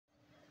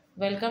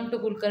Welcome to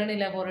Kulkarni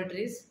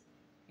Laboratories.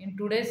 In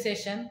today's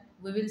session,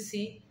 we will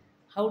see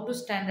how to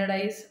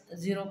standardize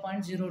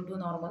 0.02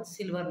 normal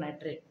silver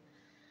nitrate.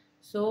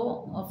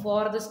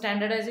 For the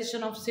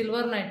standardization of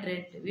silver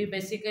nitrate, we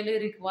basically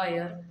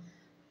require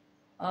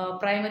a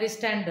primary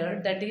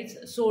standard, that is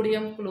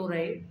sodium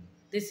chloride.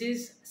 This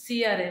is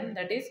CRM,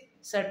 that is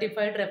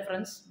certified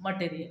reference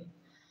material.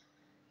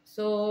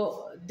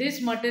 So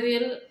this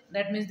material,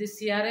 that means the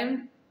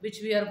CRM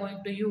which we are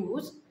going to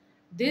use,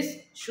 this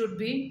should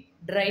be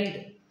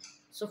dried.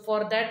 So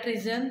for that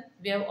reason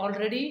we have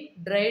already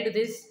dried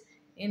this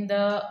in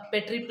the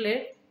petri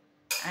plate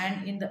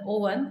and in the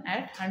oven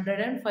at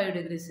 105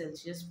 degrees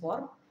Celsius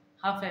for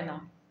half an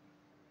hour.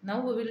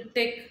 Now we will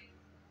take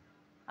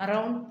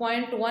around zero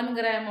point 0.1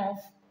 gram of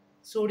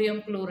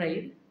sodium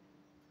chloride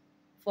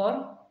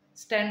for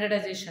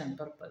standardization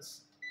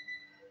purpose.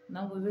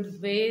 Now we will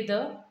weigh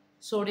the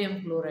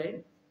sodium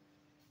chloride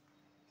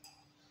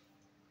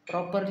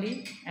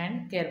properly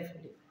and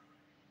carefully.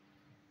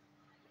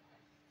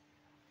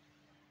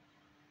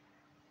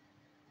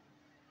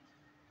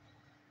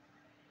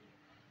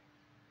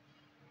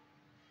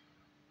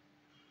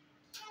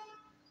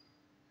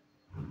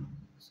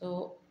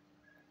 So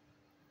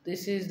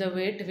this is the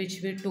weight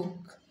which we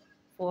took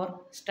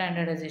for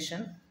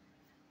standardization.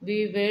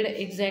 We weighed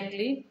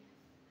exactly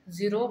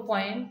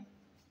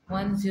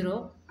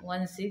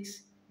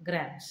 0.1016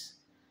 grams.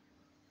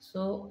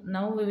 So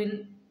now we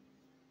will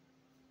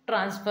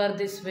transfer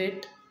this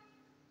weight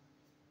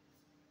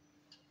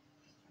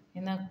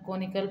in a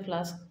conical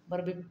flask,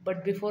 but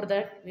before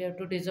that we have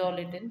to dissolve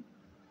it in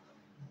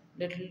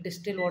little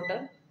distilled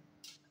water,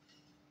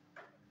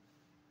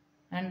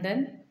 and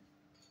then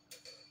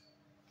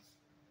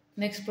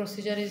next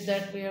procedure is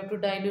that we have to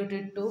dilute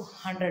it to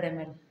 100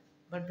 ml,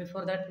 but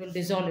before that we'll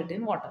dissolve it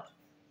in water.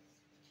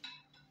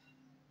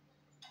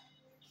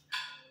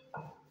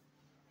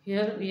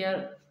 Here we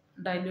are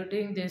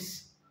diluting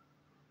this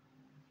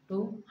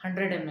to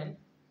 100 ml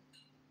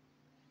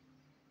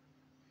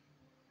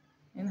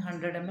in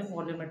 100 ml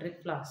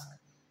volumetric flask.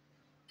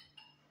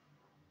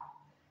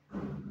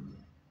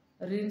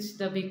 Rinse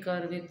the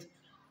beaker with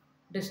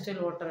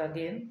distilled water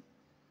again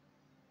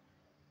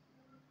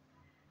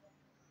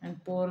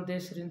and pour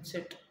this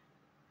rinsed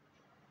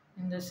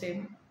in the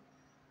same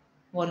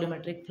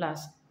volumetric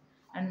flask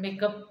and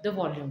make up the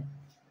volume.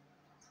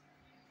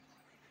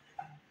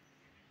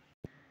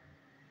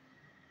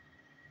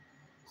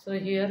 So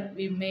here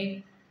we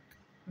made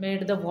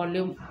the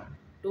volume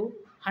to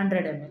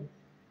 100 ml.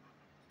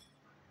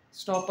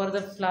 Stopper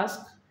the flask,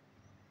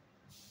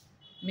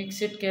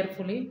 mix it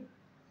carefully,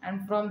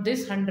 and from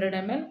this 100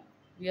 ml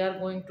we are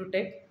going to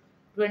take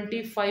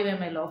 25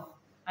 ml of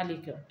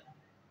aliquot.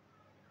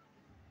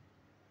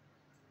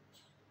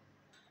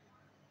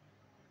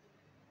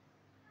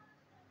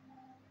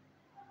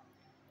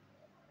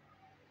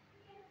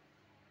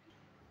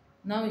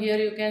 Now here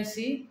you can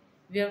see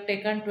we have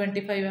taken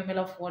 25 ml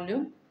of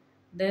volume.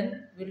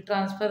 Then we will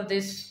transfer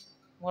this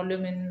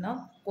volume in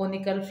a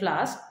conical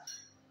flask.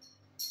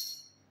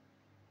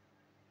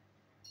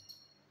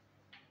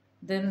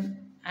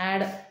 Then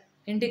add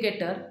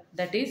indicator,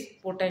 that is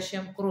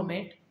potassium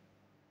chromate,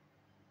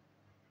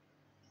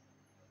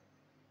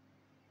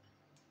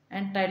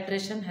 and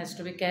titration has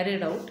to be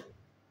carried out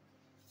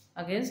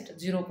against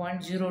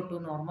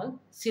 0.02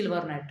 normal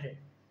silver nitrate.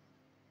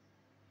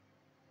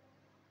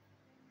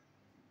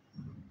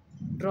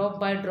 Drop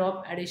by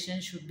drop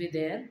addition should be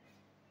there.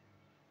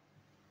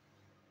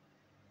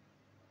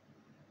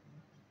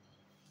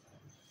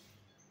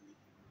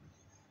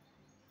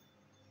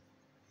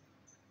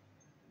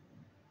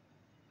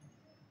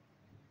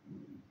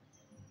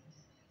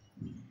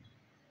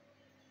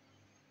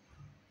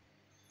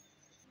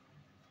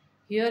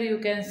 Here you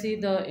can see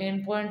the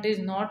end point is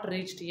not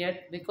reached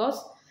yet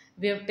because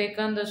we have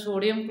taken the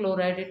sodium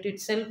chloride. It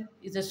itself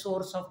is a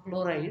source of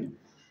chloride.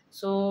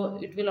 So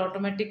it will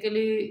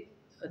automatically,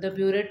 the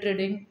burette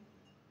reading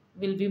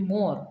will be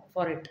more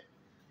for it.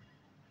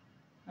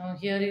 Now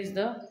here is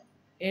the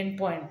end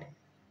point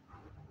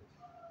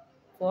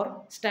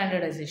for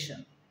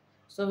standardization.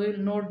 So we will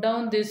note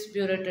down this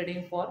burette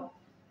reading for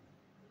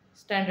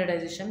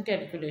standardization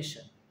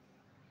calculation.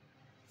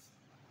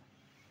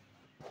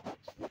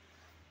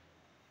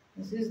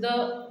 This is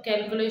the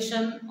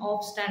calculation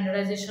of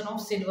standardization of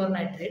silver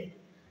nitrate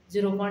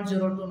 0.02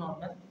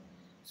 normal.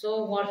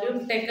 So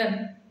volume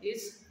taken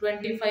is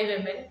 25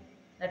 ml,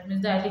 that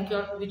means the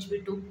aliquot which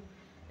we took.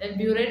 Then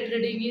burette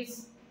reading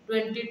is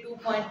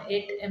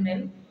 22.8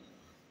 ml.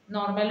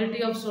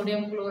 Normality of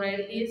sodium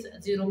chloride is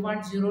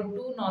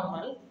 0.02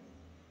 normal.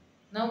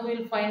 Now we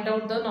will find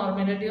out the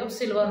normality of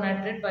silver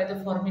nitrate by the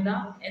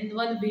formula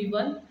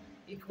N1V1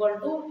 equal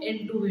to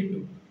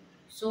N2V2.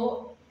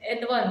 So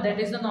N1, that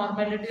is the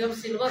normality of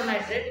silver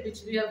nitrate,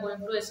 which we are going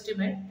to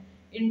estimate,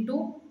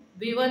 into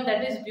V1,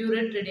 that is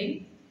burette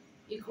reading,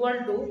 equal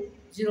to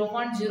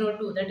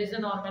 0.02, that is the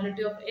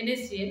normality of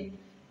NaCl,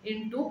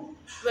 into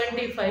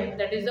 25,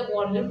 that is the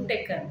volume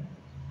taken.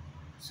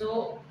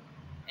 So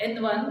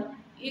N1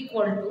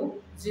 equal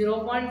to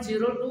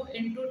 0.02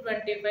 into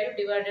 25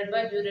 divided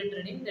by burette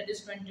reading, that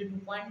is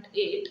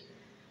 22.8.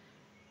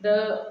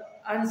 The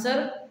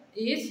answer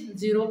is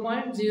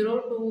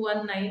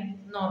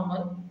 0.0219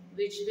 normal,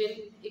 which will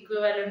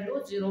equivalent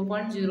to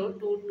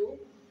 0.022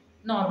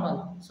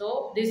 normal.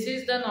 So this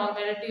is the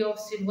normality of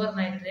silver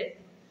nitrate,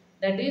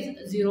 that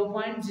is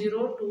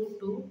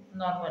 0.022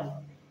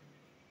 normal.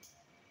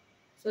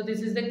 So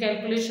this is the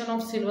calculation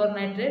of silver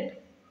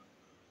nitrate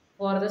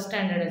for the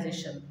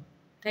standardization.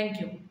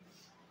 Thank you.